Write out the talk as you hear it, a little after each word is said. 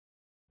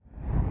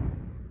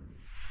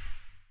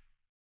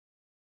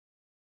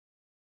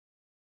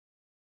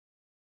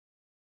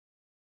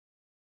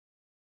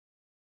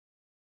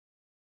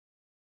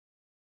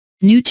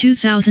New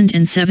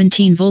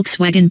 2017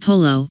 Volkswagen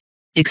Polo,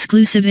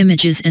 exclusive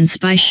images and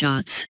spy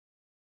shots.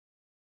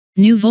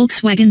 New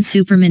Volkswagen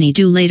Super Mini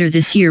due later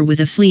this year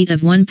with a fleet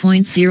of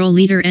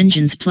 1.0-liter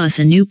engines plus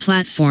a new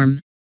platform.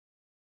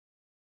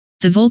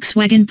 The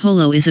Volkswagen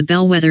Polo is a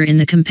bellwether in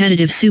the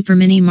competitive Super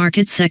Mini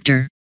market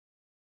sector.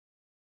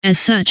 As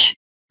such,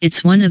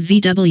 it's one of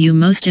VW's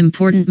most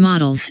important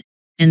models,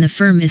 and the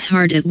firm is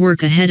hard at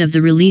work ahead of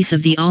the release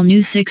of the all-new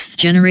 6th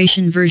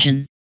generation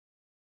version.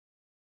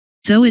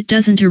 Though it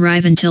doesn't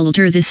arrive until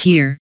later this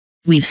year,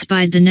 we've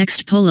spied the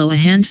next Polo a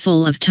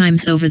handful of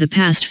times over the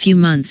past few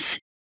months,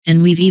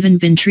 and we've even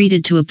been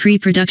treated to a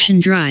pre-production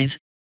drive,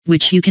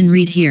 which you can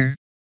read here.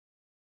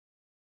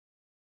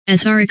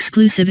 As our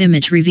exclusive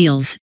image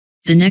reveals,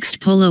 the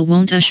next Polo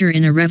won't usher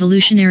in a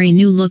revolutionary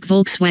new look.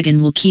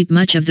 Volkswagen will keep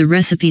much of the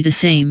recipe the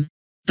same,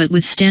 but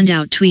with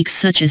standout tweaks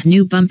such as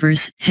new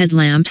bumpers,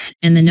 headlamps,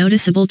 and the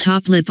noticeable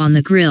top lip on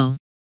the grille.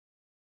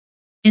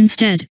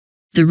 Instead,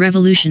 the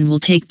revolution will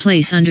take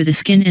place under the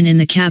skin and in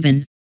the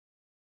cabin.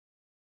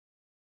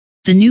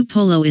 The new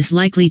Polo is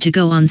likely to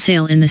go on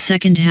sale in the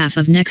second half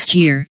of next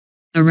year,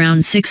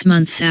 around 6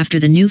 months after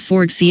the new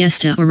Ford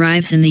Fiesta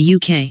arrives in the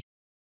UK.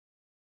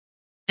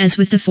 As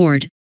with the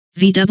Ford,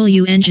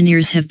 VW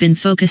engineers have been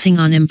focusing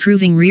on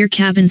improving rear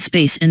cabin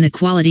space and the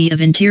quality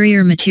of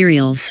interior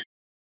materials.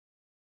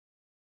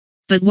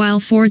 But while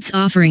Ford's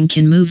offering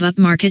can move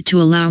upmarket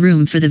to allow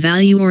room for the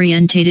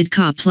value-oriented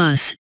Ka+,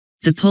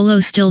 the Polo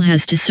still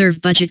has to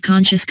serve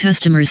budget-conscious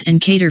customers and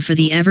cater for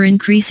the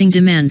ever-increasing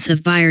demands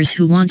of buyers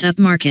who want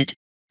upmarket,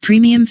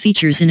 premium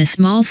features in a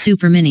small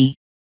Super Mini.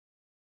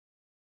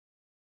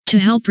 To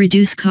help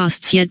reduce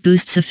costs yet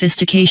boost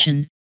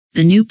sophistication,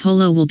 the new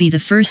Polo will be the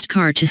first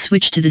car to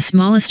switch to the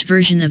smallest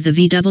version of the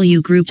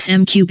VW Group's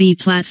MQB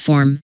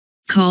platform,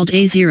 called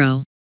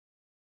A0.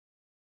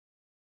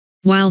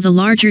 While the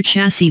larger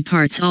chassis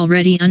parts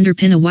already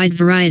underpin a wide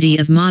variety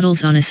of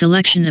models on a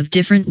selection of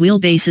different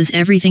wheelbases,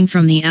 everything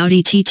from the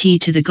Audi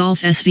TT to the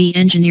Golf SV,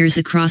 engineers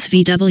across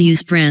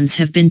VW's brands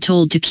have been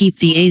told to keep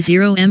the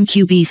A0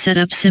 MQB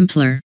setup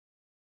simpler.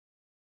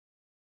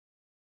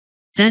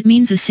 That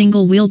means a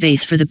single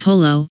wheelbase for the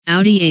Polo,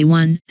 Audi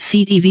A1,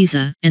 Seat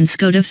Ibiza, and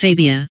Skoda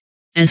Fabia,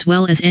 as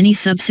well as any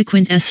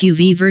subsequent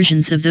SUV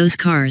versions of those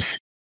cars.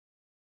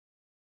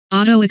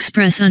 Auto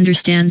Express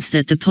understands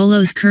that the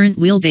Polo's current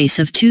wheelbase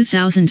of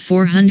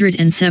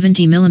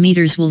 2,470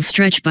 mm will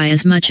stretch by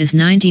as much as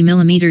 90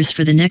 mm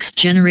for the next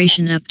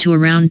generation, up to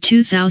around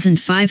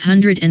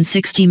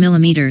 2,560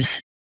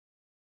 mm.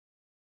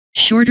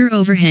 Shorter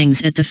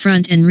overhangs at the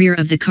front and rear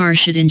of the car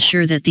should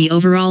ensure that the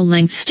overall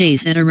length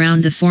stays at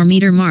around the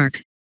 4-meter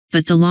mark,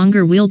 but the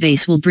longer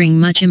wheelbase will bring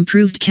much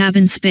improved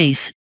cabin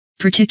space,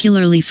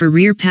 particularly for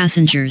rear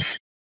passengers.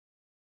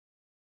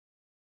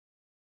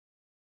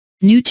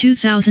 New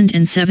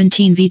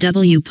 2017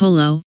 VW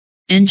Polo,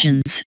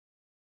 engines.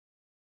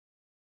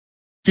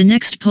 The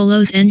next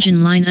Polo's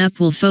engine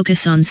lineup will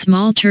focus on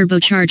small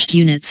turbocharged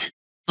units,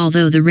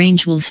 although the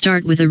range will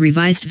start with a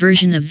revised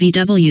version of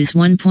VW's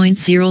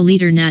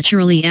 1.0-liter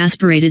naturally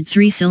aspirated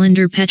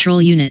 3-cylinder petrol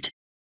unit.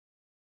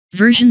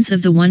 Versions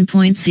of the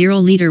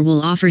 1.0-liter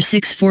will offer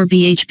 6.4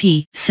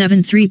 bhp,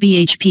 7.3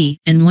 bhp,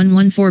 and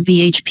 1.14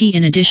 bhp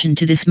in addition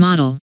to this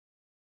model.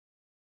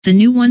 The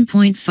new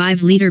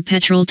 1.5-liter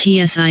petrol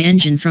TSI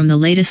engine from the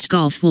latest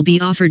Golf will be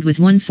offered with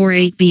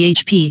 1.48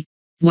 bhp,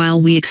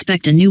 while we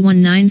expect a new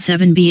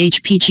 1.97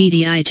 bhp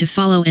GDI to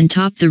follow and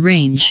top the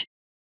range.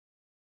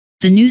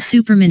 The new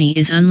Super Mini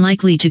is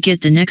unlikely to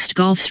get the next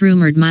Golf's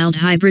rumored mild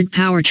hybrid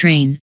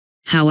powertrain,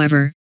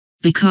 however,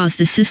 because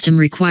the system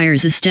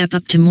requires a step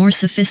up to more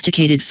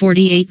sophisticated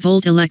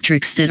 48-volt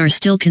electrics that are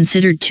still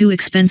considered too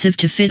expensive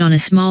to fit on a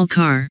small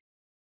car.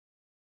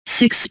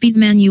 6-speed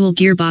manual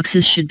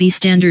gearboxes should be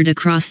standard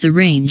across the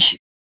range,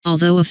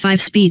 although a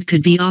 5-speed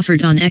could be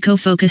offered on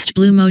eco-focused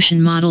Blue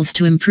Motion models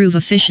to improve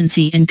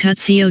efficiency and cut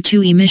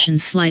CO2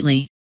 emissions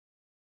slightly.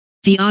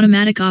 The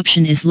automatic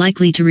option is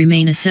likely to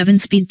remain a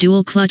 7-speed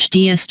dual-clutch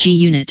DSG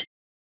unit.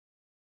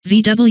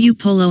 VW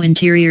Polo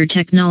interior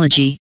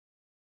technology.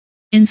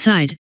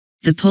 Inside,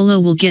 the Polo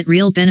will get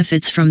real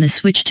benefits from the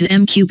switch to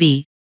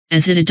MQB,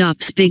 as it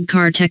adopts big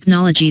car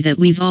technology that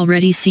we've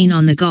already seen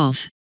on the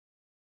Golf.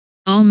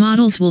 All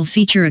models will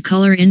feature a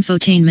color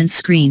infotainment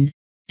screen,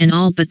 and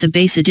all but the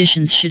base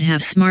editions should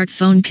have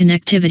smartphone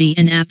connectivity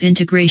and app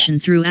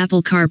integration through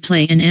Apple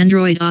CarPlay and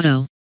Android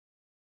Auto.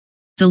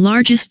 The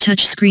largest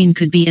touchscreen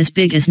could be as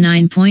big as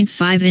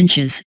 9.5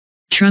 inches,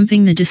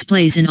 trumping the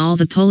displays in all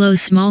the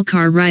Polo's small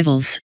car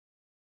rivals.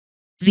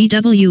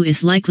 VW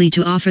is likely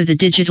to offer the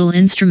digital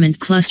instrument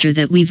cluster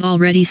that we've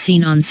already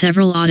seen on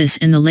several Autos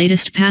and the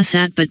latest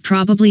Passat, but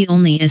probably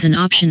only as an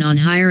option on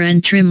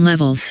higher-end trim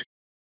levels.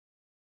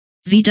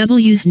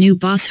 VW's new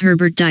boss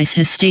Herbert Diess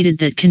has stated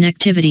that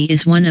connectivity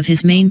is one of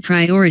his main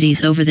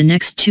priorities over the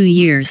next 2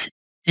 years,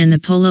 and the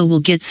Polo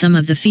will get some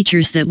of the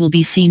features that will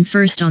be seen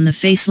first on the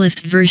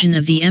facelift version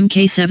of the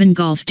MK7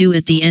 Golf due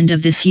at the end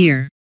of this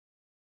year.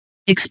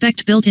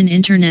 Expect built-in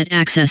internet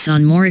access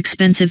on more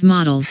expensive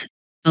models,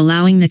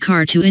 allowing the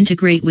car to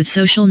integrate with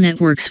social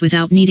networks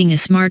without needing a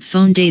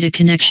smartphone data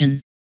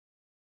connection.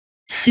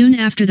 Soon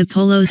after the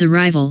Polo's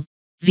arrival,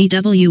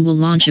 VW will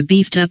launch a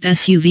beefed-up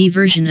SUV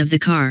version of the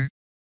car.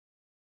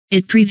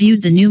 It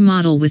previewed the new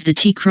model with the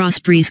T-Cross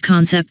Breeze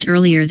concept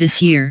earlier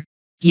this year,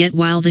 yet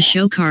while the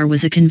show car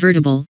was a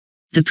convertible,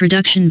 the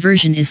production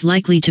version is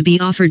likely to be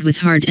offered with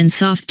hard and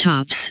soft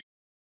tops.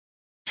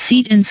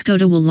 Seat and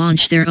Skoda will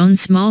launch their own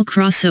small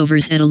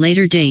crossovers at a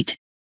later date.